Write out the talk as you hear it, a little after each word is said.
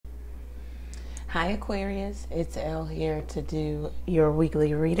Hi Aquarius, it's Elle here to do your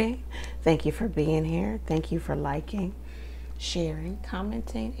weekly reading. Thank you for being here. Thank you for liking, sharing,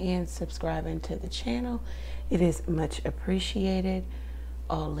 commenting, and subscribing to the channel. It is much appreciated.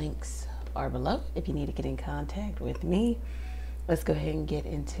 All links are below if you need to get in contact with me. Let's go ahead and get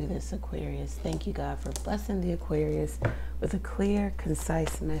into this, Aquarius. Thank you, God, for blessing the Aquarius with a clear,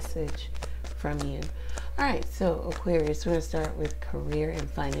 concise message from you. All right, so Aquarius, we're going to start with career and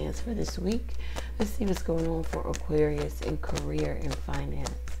finance for this week. Let's see what's going on for Aquarius in career and finance.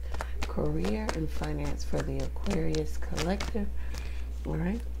 Career and finance for the Aquarius collective. All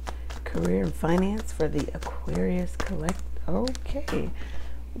right, career and finance for the Aquarius collective. Okay,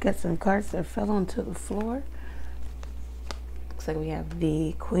 we got some cards that fell onto the floor. Looks like we have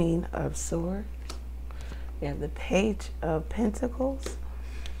the Queen of Swords. We have the Page of Pentacles.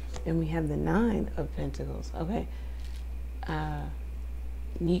 And we have the Nine of Pentacles. Okay.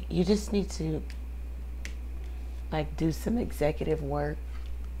 You just need to like do some executive work,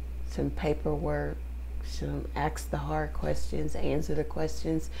 some paperwork, some ask the hard questions, answer the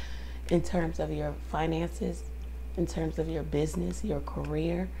questions in terms of your finances, in terms of your business, your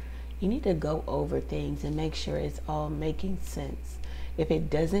career. You need to go over things and make sure it's all making sense. If it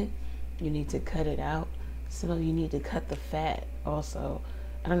doesn't, you need to cut it out. Some of you need to cut the fat also.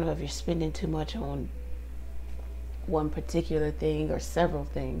 I don't know if you're spending too much on one particular thing or several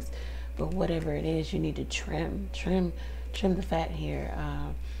things, but whatever it is, you need to trim the fat here.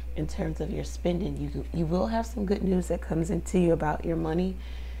 In terms of your spending, you will have some good news that comes into you about your money,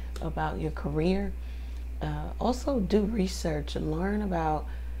 about your career. Also do research and learn about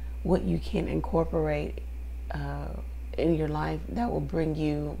what you can incorporate in your life that will bring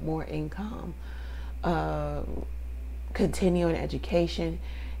you more income. Continuing education.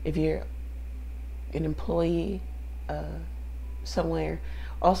 If you're an employee somewhere,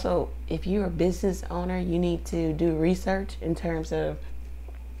 also if you're a business owner, you need to do research in terms of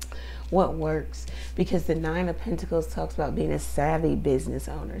what works, because the Nine of Pentacles talks about being a savvy business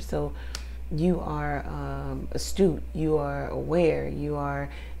owner. So you are astute, you are aware, you are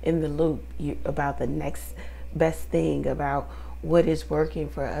in the loop about the next best thing, about what is working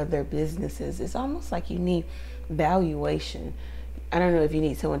for other businesses. It's almost like you need valuation. I don't know if you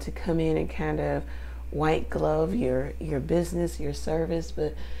need someone to come in and kind of white glove your business, your service,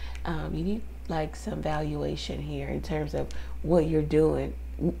 but you need like some valuation here in terms of what you're doing.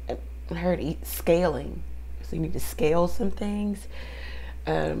 I heard scaling, so you need to scale some things.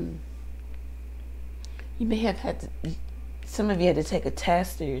 You may have had to, some of you had to take a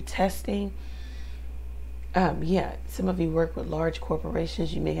test, or you're testing. Yeah, some of you work with large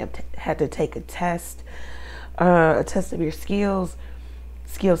corporations. You may have had to take a test of your skill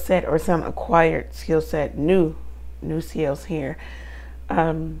set, or some acquired skill set, new skills here.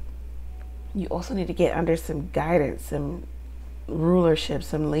 You also need to get under some guidance, some rulership,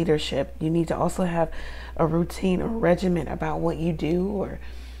 some leadership. You need to also have a routine or regimen about what you do, or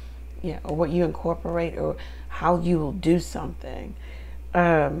what you incorporate, or how you will do something.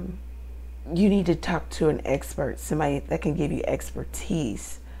 You need to talk to an expert, somebody that can give you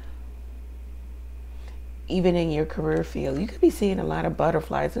expertise. Even in your career field, you could be seeing a lot of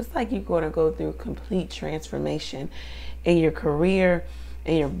butterflies. It's like you're going to go through complete transformation in your career,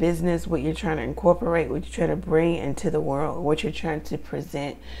 in your business, what you're trying to incorporate, what you're trying to bring into the world, what you're trying to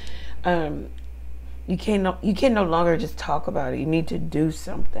present. You can no longer just talk about it. You need to do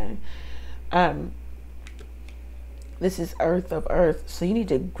something. This is Earth of Earth, so you need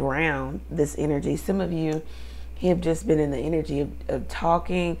to ground this energy. Some of you have just been in the energy of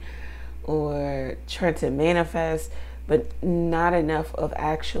talking or trying to manifest, but not enough of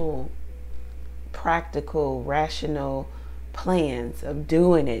actual practical, rational plans of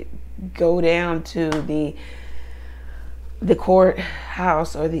doing it. Go down to the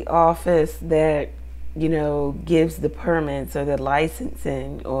courthouse or the office that gives the permits or the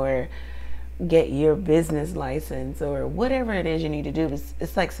licensing, or get your business license, or whatever it is you need to do.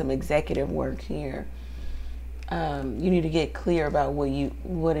 It's like some executive work here. You need to get clear about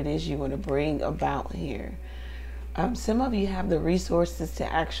what it is you want to bring about here. Some of you have the resources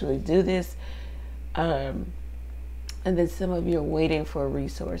to actually do this, and then some of you are waiting for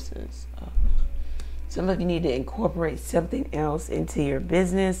resources. Some of you need to incorporate something else into your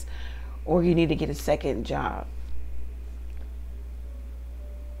business, or you need to get a second job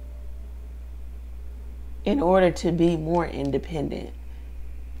in order to be more independent.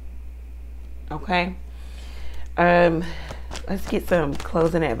 Okay? Let's get some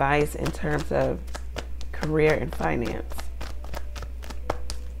closing advice in terms of career and finance.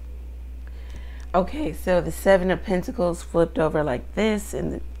 Okay, so the Seven of Pentacles flipped over like this,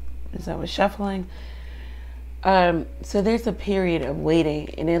 and the as I was shuffling. So there's a period of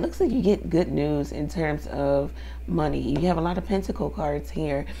waiting, and it looks like you get good news in terms of money. You have a lot of pentacle cards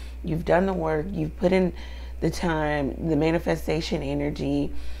here. You've done the work, you've put in the time, the manifestation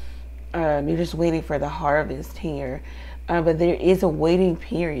energy. You're just waiting for the harvest here. But there is a waiting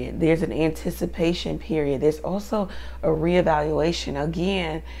period. There's an anticipation period. There's also a reevaluation.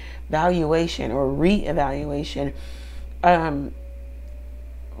 Again, valuation or reevaluation.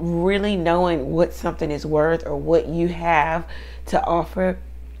 Really knowing what something is worth or what you have to offer.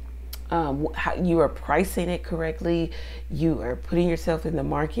 How you are pricing it correctly. You are putting yourself in the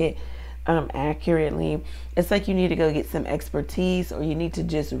market accurately. It's like you need to go get some expertise, or you need to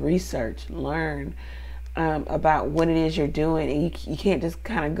just research, learn about what it is you're doing, and you can't just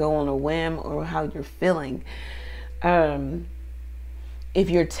kind of go on a whim or how you're feeling. If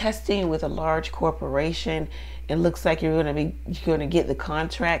you're testing with a large corporation, it looks like you're going to get the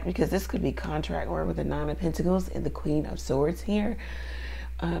contract, because this could be contract work with the Nine of Pentacles and the Queen of Swords here.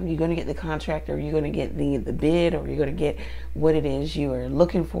 You're going to get the contract, or you're going to get the bid, or you're going to get what it is you are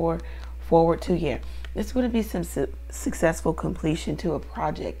looking forward to. Yeah, this would be some successful completion to a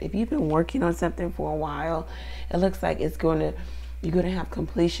project. If you've been working on something for a while, it looks like you're going to have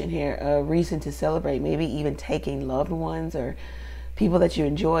completion here, a reason to celebrate. Maybe even taking loved ones or people that you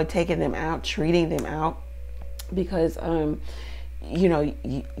enjoy, taking them out, treating them out, because you know,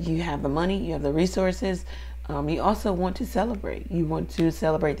 you have the money, you have the resources. You also want to celebrate. You want to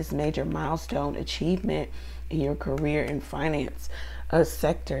celebrate this major milestone achievement in your career and finance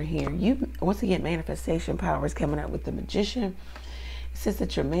sector here. You, once again, manifestation power is coming up with the Magician. It says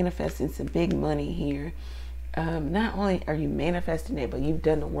that you're manifesting some big money here. Not only are you manifesting it, but you've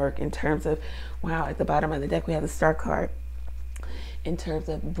done the work in terms of, wow, at the bottom of the deck we have the Star card. In terms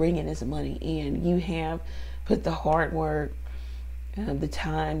of bringing this money in, you have put the hard work, the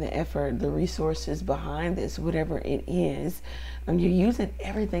time, the effort, the resources behind this, whatever it is. You're using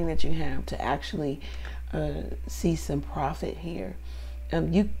everything that you have to actually see some profit here.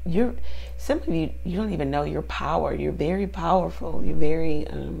 You're some of you don't even know your power. You're very powerful. You're very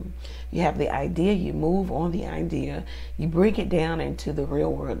you have the idea. You move on the idea. You bring it down into the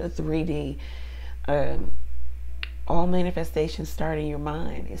real world, the 3D. All manifestations start in your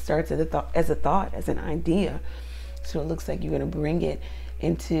mind. It starts as a thought, as an idea. So it looks like you're going to bring it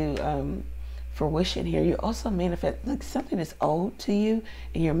into fruition here. You also manifest like something is owed to you,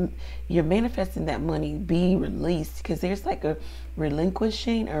 and you're manifesting that money be released, because there's like a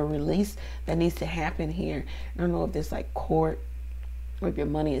relinquishing or release that needs to happen here. I don't know if there's like court, or if your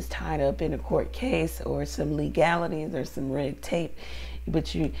money is tied up in a court case or some legalities or some red tape.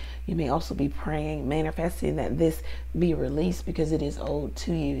 But you may also be praying, manifesting that this be released, because it is owed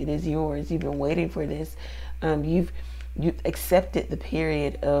to you. It is yours. You've been waiting for this. You've accepted the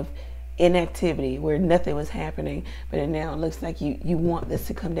period of inactivity where nothing was happening, but now it looks like you want this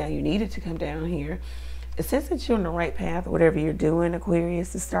to come down. You need it to come down here. It says that you're on the right path, whatever you're doing.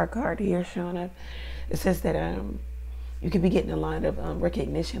 Aquarius, the Star card here showing up. It says that you could be getting a lot of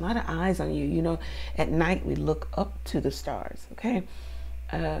recognition, a lot of eyes on you. You know, at night we look up to the stars. Okay.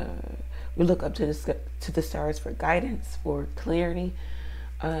 We look up to the stars for guidance, for clarity,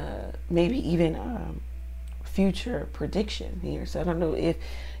 maybe even future prediction here. So I don't know if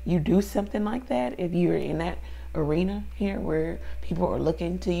you do something like that, if you're in that arena here where people are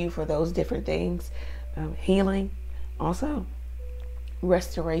looking to you for those different things. Healing, also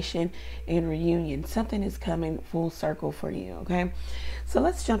restoration and reunion. Something is coming full circle for you. Okay, so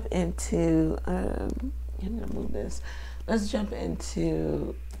let's jump into I'm gonna move this. Let's jump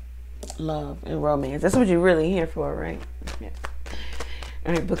into love and romance. That's what you're really here for, right? Yeah.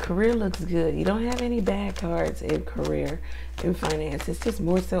 All right, but career looks good. You don't have any bad cards in career and finance. It's just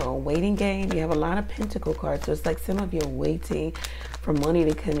more so a waiting game. You have a lot of pentacle cards, so it's like some of you are waiting for money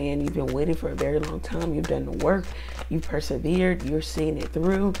to come in. You've been waiting for a very long time. You've done the work. You've persevered. You're seeing it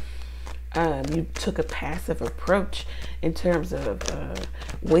through. You took a passive approach in terms of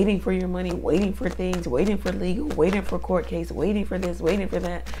waiting for your money, waiting for things, waiting for legal, waiting for court case, waiting for this, waiting for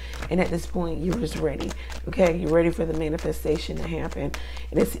that. And at this point, you're just ready. Okay, you're ready for the manifestation to happen.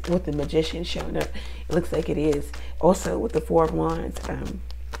 And it's with the Magician showing up. It looks like it is. Also with the Four of Wands,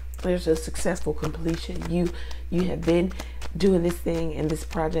 there's a successful completion. You have been doing this thing and this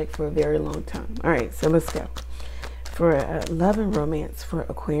project for a very long time. All right, so let's go. For love and romance for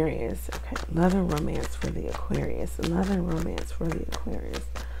Aquarius. Okay, love and romance for the Aquarius. Love and romance for the Aquarius.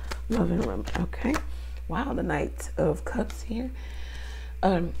 Love and romance. Okay. Wow, the Knight of Cups here.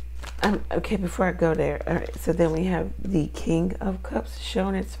 Okay, before I go there. All right, so then we have the King of Cups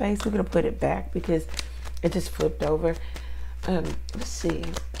showing its face. We're going to put it back because it just flipped over. Let's see.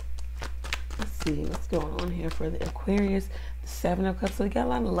 see what's going on here for the Aquarius. The Seven of Cups. So we got a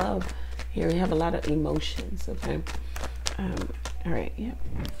lot of love here. We have a lot of emotions. Okay. All right. Yeah.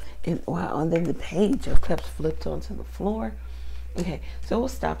 And wow. And then the Page of Cups flipped onto the floor. Okay. So we'll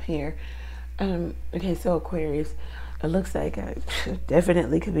stop here. Okay. So Aquarius, it looks like I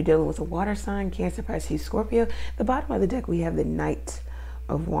definitely could be dealing with a water sign, Cancer, Pisces, Scorpio. The bottom of the deck, we have the Knight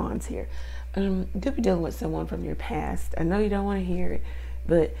of Wands here. You could be dealing with someone from your past. I know you don't want to hear it,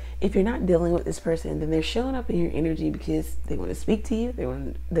 but if you're not dealing with this person, then they're showing up in your energy because they want to speak to you. They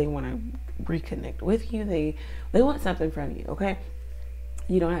want to reconnect with you. They want something from you. Okay,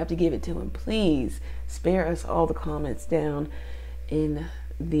 you don't have to give it to them. Please spare us all the comments down in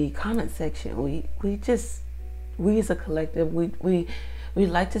the comment section. We as a collective, we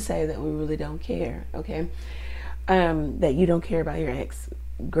like to say that we really don't care. Okay, that you don't care about your ex.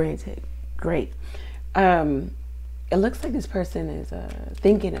 Granted. Great. It looks like this person is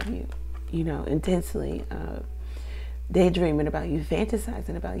thinking of you, you know, intensely, daydreaming about you,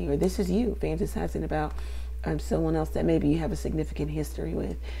 fantasizing about you, or this is you fantasizing about someone else that maybe you have a significant history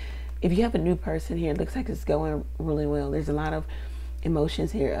with. If you have a new person here, it looks like it's going really well. There's a lot of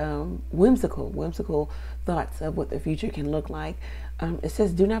emotions here, whimsical thoughts of what the future can look like. It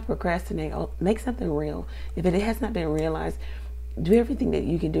says, do not procrastinate. Make something real. If it has not been realized, do everything that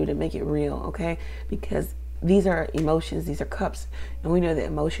you can do to make it real, okay? Because these are emotions, these are cups, and we know that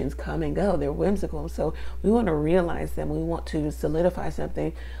emotions come and go. They're whimsical, so we want to realize them. We want to solidify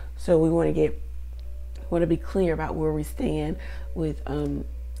something, so we want to be clear about where we stand with, you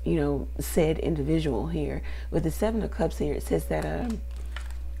know, said individual here. With the Seven of Cups here, it says that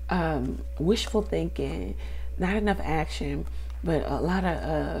wishful thinking, not enough action, but a lot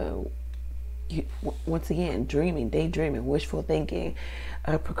of once again, daydreaming, wishful thinking,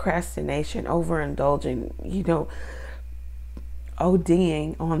 procrastination, overindulging, you know,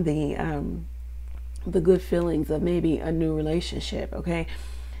 ODing on the good feelings of maybe a new relationship. Okay,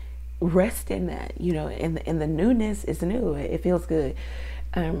 rest in that, you know, and the newness is new. It feels good.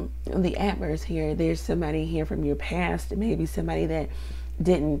 The adverse here, there's somebody here from your past, maybe somebody that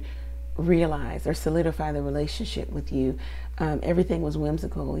didn't realize or solidify the relationship with you. Everything was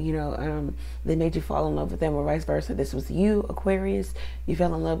whimsical, you know. They made you fall in love with them, or vice versa. This was you, Aquarius. You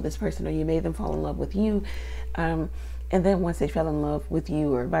fell in love with this person, or you made them fall in love with you. And then once they fell in love with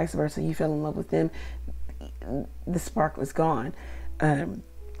you, or vice versa, you fell in love with them, the spark was gone.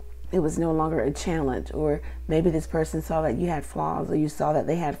 It was no longer a challenge. Or maybe this person saw that you had flaws, or you saw that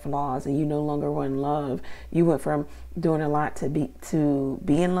they had flaws, and you no longer were in love. You went from doing a lot to be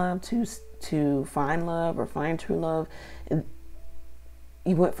in love, to find love or find true love.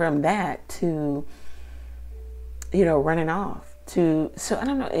 You went from that to, you know, running off to, so I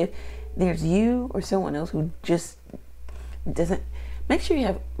don't know if there's you or someone else who just doesn't. Make sure you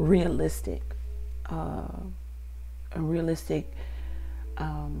have a realistic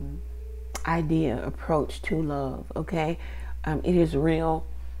idea, approach to love. Okay, it is real.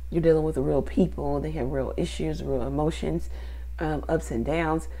 You're dealing with real people. They have real issues, real emotions, ups and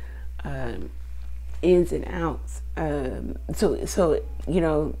downs, ins and outs. So you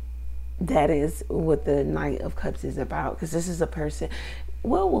know, that is what the Knight of Cups is about. Because this is a person.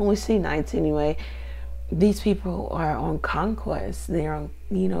 Well, when we see knights anyway, these people are on conquest. They're on,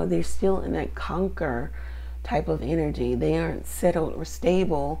 you know, they're still in that conquer type of energy. They aren't settled or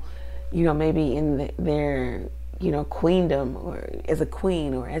stable, you know, maybe in their, you know, queendom, or as a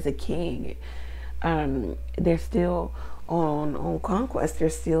queen or as a king. They're still on conquest. They're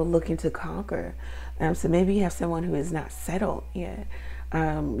still looking to conquer. So maybe you have someone who is not settled yet.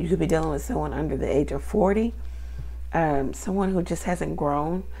 You could be dealing with someone under the age of 40, someone who just hasn't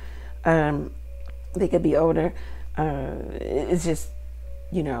grown. They could be older. It's just,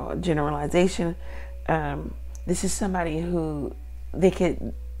 you know, a generalization. This is somebody who they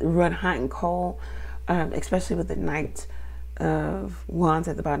could run hot and cold, especially with the Knight of Wands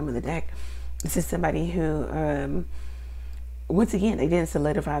at the bottom of the deck. This is somebody who, once again, they didn't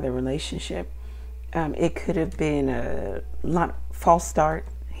solidify their relationship. It could have been a lot false start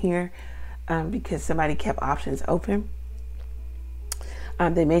here, because somebody kept options open.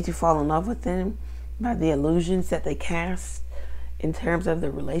 They made you fall in love with them by the illusions that they cast in terms of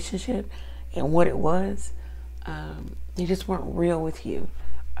the relationship and what it was. They just weren't real with you.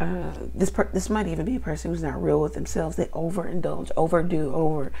 This might even be a person who's not real with themselves. They overindulge,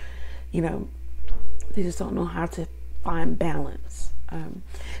 overdo, you know, they just don't know how to find balance.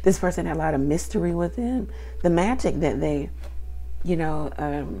 This person had a lot of mystery with them. The magic that they, you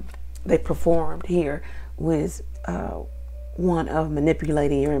know, they performed here was one of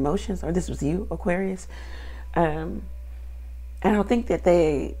manipulating your emotions. Or this was you, Aquarius. I don't think that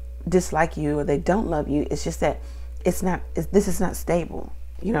they dislike you or they don't love you. It's just that this is not stable,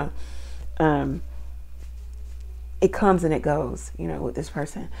 you know. It comes and it goes, you know, with this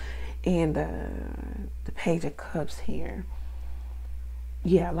person. And the Page of Cups here.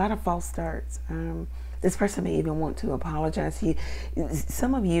 Yeah, a lot of false starts. This person may even want to apologize to you.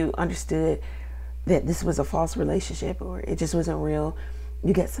 Some of you understood that this was a false relationship, or it just wasn't real.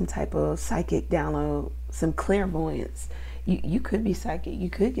 You get some type of psychic download, some clairvoyance. You could be psychic. You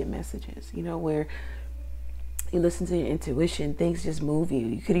could get messages, you know, where you listen to your intuition, things just move you.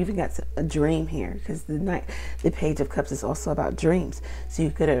 You could even get a dream here, because the Page of Cups is also about dreams. So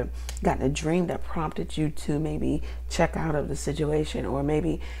you could have gotten a dream that prompted you to maybe check out of the situation, or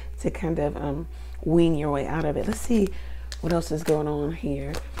maybe to kind of wean your way out of it. Let's see what else is going on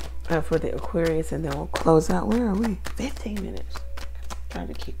here for the Aquarius, and then we'll close out. Where are we? 15 minutes. Trying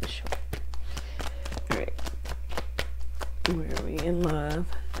to keep it short. All right. Where are we? In love.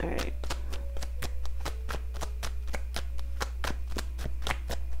 All right.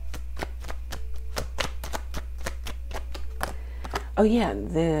 Oh yeah,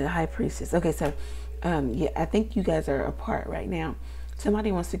 the High Priestess. Okay, so yeah, I think you guys are apart right now.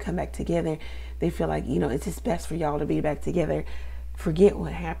 Somebody wants to come back together. They feel like, you know, it's just best for y'all to be back together. Forget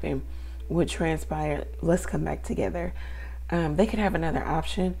what happened, what transpired. Let's come back together. They could have another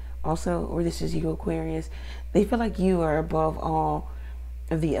option also, or this is you, Aquarius. They feel like you are above all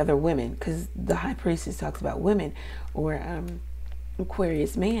of the other women, because the High Priestess talks about women, or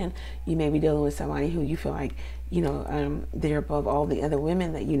Aquarius man. You may be dealing with somebody who you feel like, you know, they're above all the other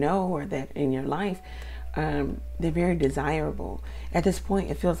women that you know, or that in your life. They're very desirable. At this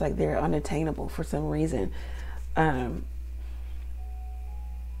point, it feels like they're unattainable for some reason.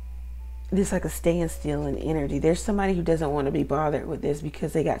 There's like a standstill in energy. There's somebody who doesn't want to be bothered with this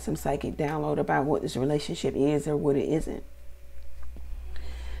because they got some psychic download about what this relationship is or what it isn't.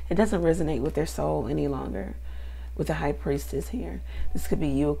 It doesn't resonate with their soul any longer. With the High Priestess here, this could be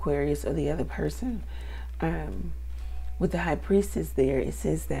you, Aquarius, or the other person. With the High Priestess there, it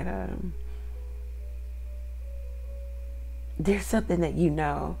says that there's something that you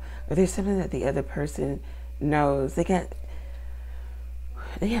know, or there's something that the other person knows. They got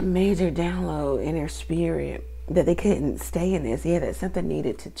major download in their spirit that they couldn't stay in this. Yeah, that something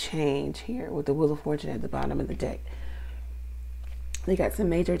needed to change here with the Wheel of Fortune at the bottom of the deck. They got some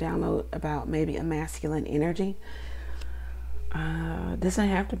major download about maybe a masculine energy. Doesn't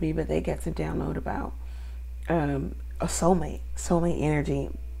have to be, but they got some download about a soulmate energy.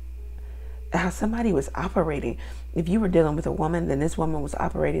 How somebody was operating. If you were dealing with a woman, then this woman was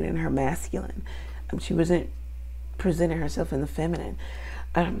operating in her masculine. She wasn't presenting herself in the feminine.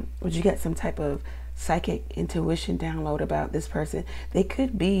 But you got some type of psychic intuition download about this person. They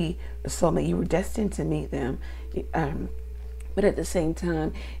could be a soulmate. You were destined to meet them. But at the same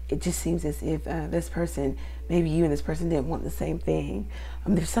time, it just seems as if this person, maybe you and this person didn't want the same thing.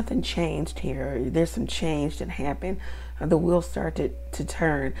 There's something changed here. There's some change that happened. The wheel started to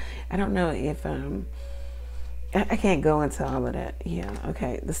turn. I don't know if, I can't go into all of that. Yeah,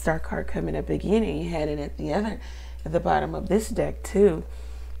 okay. The Star card coming up again, and you had it at the bottom of this deck too.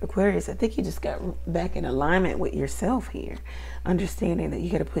 Aquarius, I think you just got back in alignment with yourself here. Understanding that you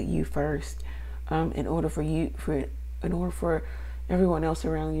got to put you first in order for everyone else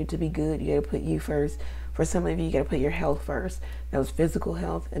around you to be good. You got to put you first. For some of you, you got to put your health first. That was physical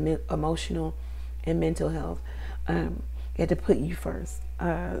health, and emotional, and mental health. You had to put you first.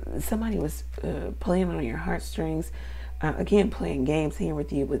 Somebody was playing on your heartstrings. Again, playing games here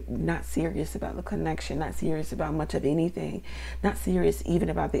with you, but not serious about the connection, not serious about much of anything, not serious even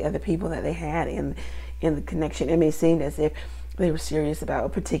about the other people that they had in the connection. It may seem as if they were serious about a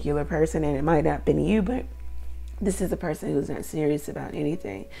particular person, and it might not have been you, but this is a person who's not serious about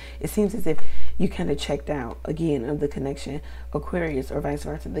anything. It seems as if you kind of checked out, again, of the connection, Aquarius, or vice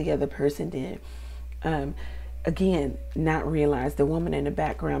versa, the other person did. Again, not realize the woman in the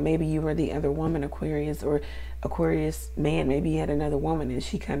background. Maybe you were the other woman, Aquarius, or Aquarius man. Maybe you had another woman and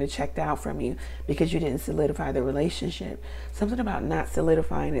she kind of checked out from you because you didn't solidify the relationship. Something about not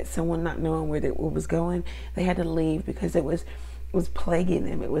solidifying it, someone not knowing where it was going. They had to leave because it was plaguing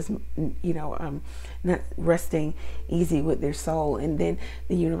them. It was, you know, not resting easy with their soul. And then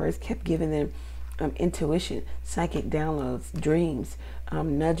the universe kept giving them intuition, psychic downloads, dreams,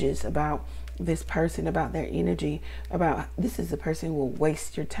 nudges about this person, about their energy, about this is a person who will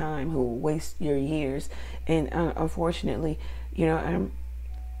waste your time, who will waste your years. And unfortunately, I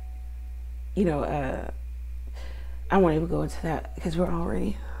won't even go into that because we're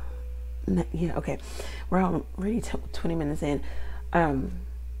already, we're already 20 minutes in.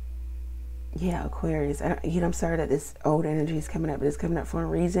 Yeah, Aquarius. I'm sorry that this old energy is coming up, but it's coming up for a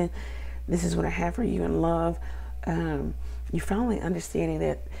reason. This is what I have for you in love. You're finally understanding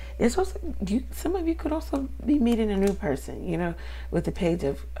that there's also, some of you could also be meeting a new person, with the Page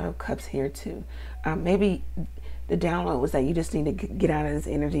of Cups here too. Maybe the download was that you just need to get out of this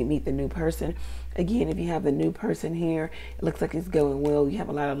energy, meet the new person. Again, if you have the new person here, it looks like it's going well. You have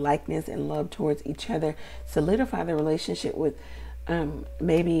a lot of likeness and love towards each other. Solidify the relationship with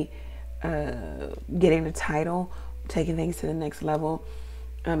maybe getting a title, taking things to the next level.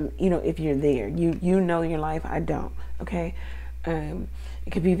 If you're there, you know your life, I don't. Okay.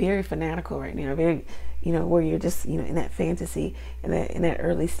 It could be very fanatical right now, very, where you're just, in that fantasy, in that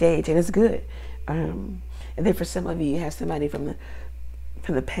early stage, and it's good. And then for some of you, you have somebody from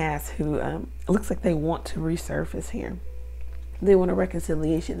the past who it looks like they want to resurface here. They want a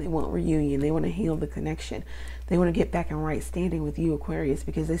reconciliation. They want reunion. They want to heal the connection. They want to get back in right standing with you, Aquarius,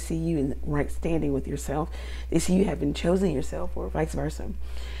 because they see you in right standing with yourself. They see you having chosen yourself, or vice versa.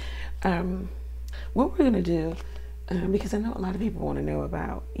 What we're going to do, because I know a lot of people want to know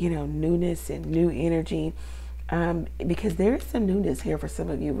about, newness and new energy, because there is some newness here for some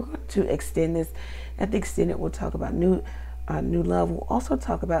of you. We're going to extend this. At the extended, we'll talk about new love. We'll also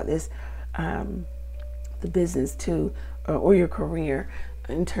talk about this, the business too, or your career,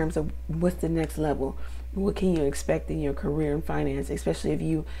 in terms of what's the next level. What can you expect in your career and finance, especially if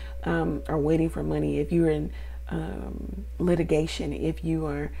you are waiting for money, if you're in litigation, if you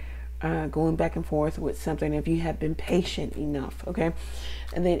are going back and forth with something, if you have been patient enough, okay?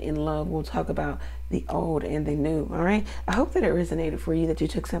 And then in love, we'll talk about the old and the new, all right? I hope that it resonated for you, that you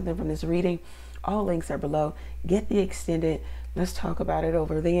took something from this reading. All links are below. Get the extended. Let's talk about it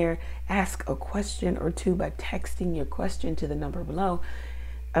over there. Ask a question or two by texting your question to the number below.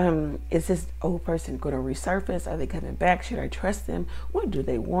 Is this old person going to resurface? Are they coming back? Should I trust them? What do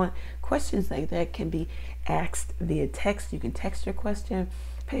they want? Questions like that can be asked via text. You can text your question,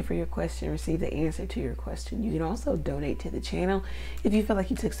 pay for your question, receive the answer to your question. You can also donate to the channel if you feel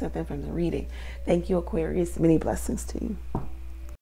like you took something from the reading. Thank you, Aquarius. Many blessings to you.